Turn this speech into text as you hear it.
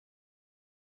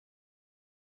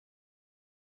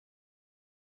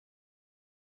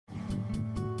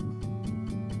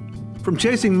From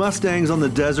chasing Mustangs on the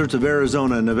deserts of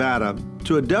Arizona and Nevada,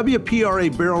 to a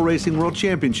WPRA Barrel Racing World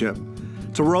Championship,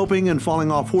 to roping and falling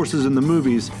off horses in the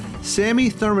movies, Sammy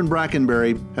Thurman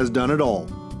Brackenbury has done it all.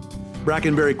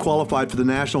 Brackenbury qualified for the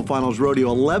National Finals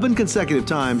Rodeo 11 consecutive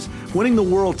times, winning the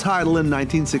world title in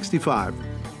 1965.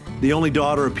 The only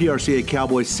daughter of PRCA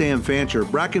cowboy Sam Fancher,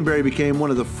 Brackenbury became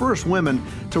one of the first women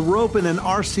to rope in an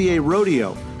RCA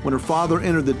rodeo when her father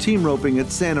entered the team roping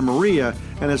at Santa Maria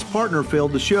and his partner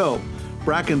failed to show.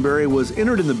 Brackenbury was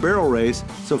entered in the barrel race,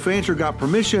 so Fancher got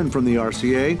permission from the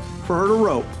RCA for her to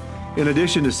rope. In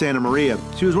addition to Santa Maria,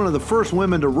 she was one of the first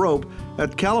women to rope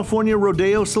at California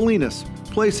Rodeo Salinas,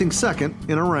 placing second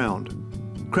in a round.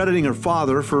 Crediting her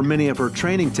father for many of her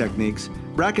training techniques,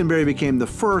 Brackenbury became the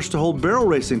first to hold barrel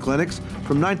racing clinics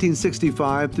from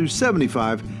 1965 through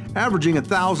 75, averaging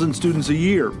 1,000 students a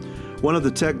year. One of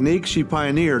the techniques she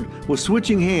pioneered was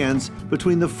switching hands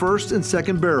between the first and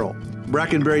second barrel.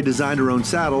 Brackenbury designed her own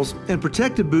saddles and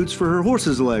protected boots for her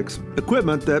horse's legs,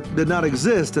 equipment that did not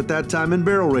exist at that time in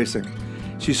barrel racing.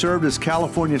 She served as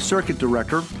California Circuit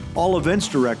Director, All Events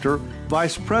Director,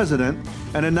 Vice President,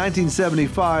 and in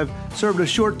 1975 served a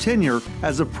short tenure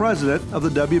as the President of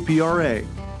the WPRA.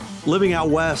 Living out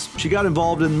west, she got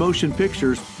involved in motion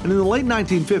pictures and in the late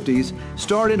 1950s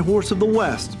starred in Horse of the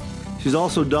West. She's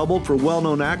also doubled for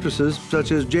well-known actresses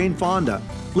such as Jane Fonda,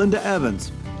 Linda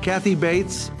Evans, Kathy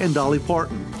Bates, and Dolly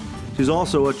Parton. She's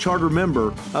also a charter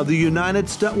member of the United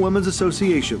Stunt Women's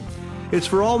Association. It's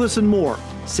for all this and more,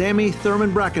 Sammy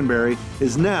Thurman Brackenbury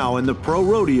is now in the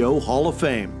ProRodeo Hall of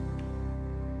Fame.